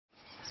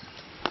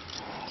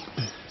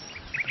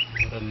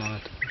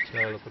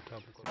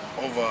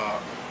Over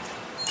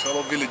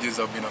 12 villages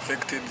have been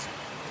affected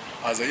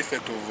as an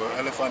effect of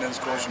elephant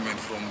encroachment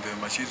from the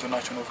Murchison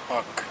National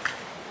Park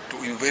to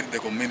invade the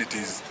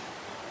communities.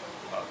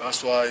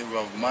 That's why we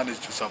have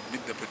managed to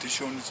submit the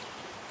petitions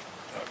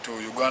to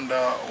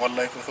Uganda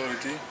Wildlife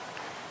Authority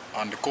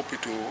and a copy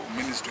to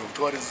Ministry of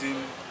Tourism,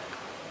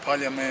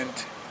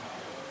 Parliament,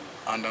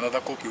 and another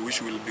copy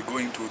which will be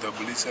going to the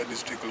Buliisa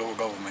district local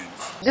government.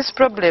 This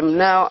problem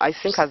now I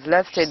think has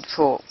lasted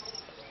for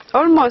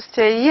almost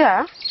a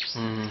year.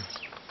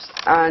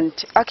 And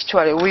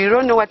actually we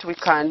don't know what we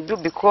can do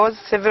because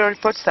several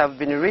reports have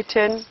been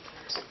written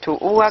to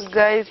our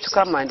guys to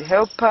come and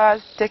help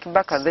us take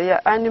back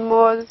their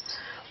animals,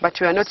 but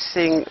we are not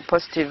seeing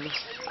positive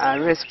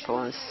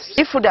response.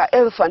 If the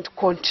elephant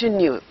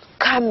continue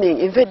coming,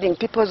 invading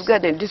people's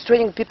garden,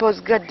 destroying people's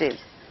garden,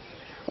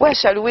 where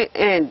shall we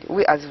end,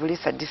 we as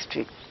Buliisa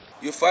district?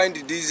 You find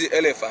these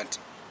elephants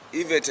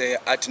even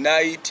at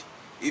night,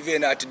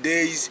 even at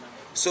days.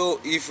 So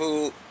if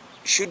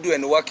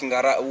children walking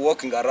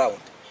around,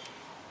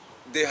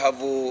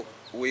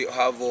 we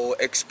have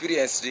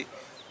experienced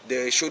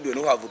the children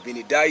who have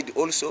been died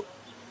also.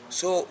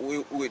 So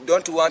we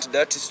don't want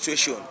that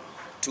situation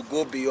to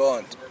go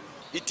beyond.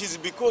 It is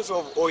because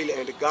of oil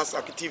and gas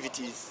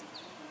activities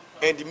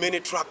and many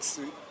trucks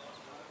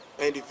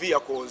and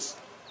vehicles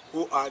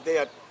who are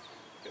there.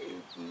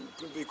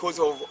 Because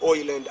of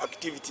oil and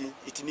activity,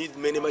 it needs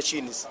many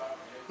machines.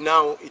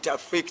 Now it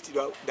affects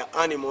the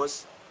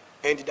animals,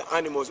 and the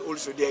animals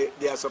also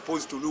they are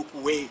supposed to look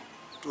away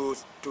to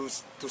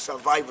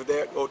survive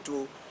there or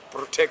to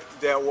protect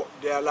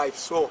their life.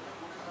 So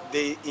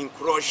they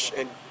encroach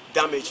and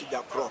damage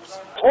their crops.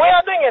 We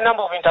are doing a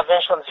number of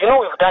interventions. You know,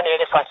 we've done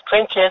elephant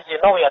trenches. You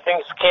know, we are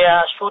doing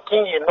scare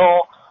shooting. You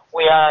know,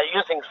 we are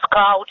using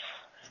scouts.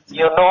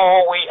 You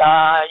know, we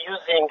are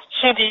using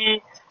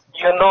chili.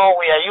 You know,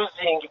 we are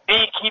using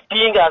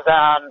beekeeping as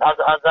an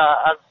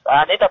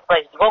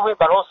enterprise development,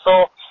 but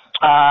also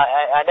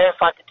an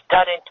elephant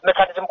deterrent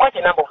mechanism. Quite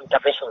a number of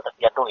interventions that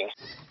we are doing.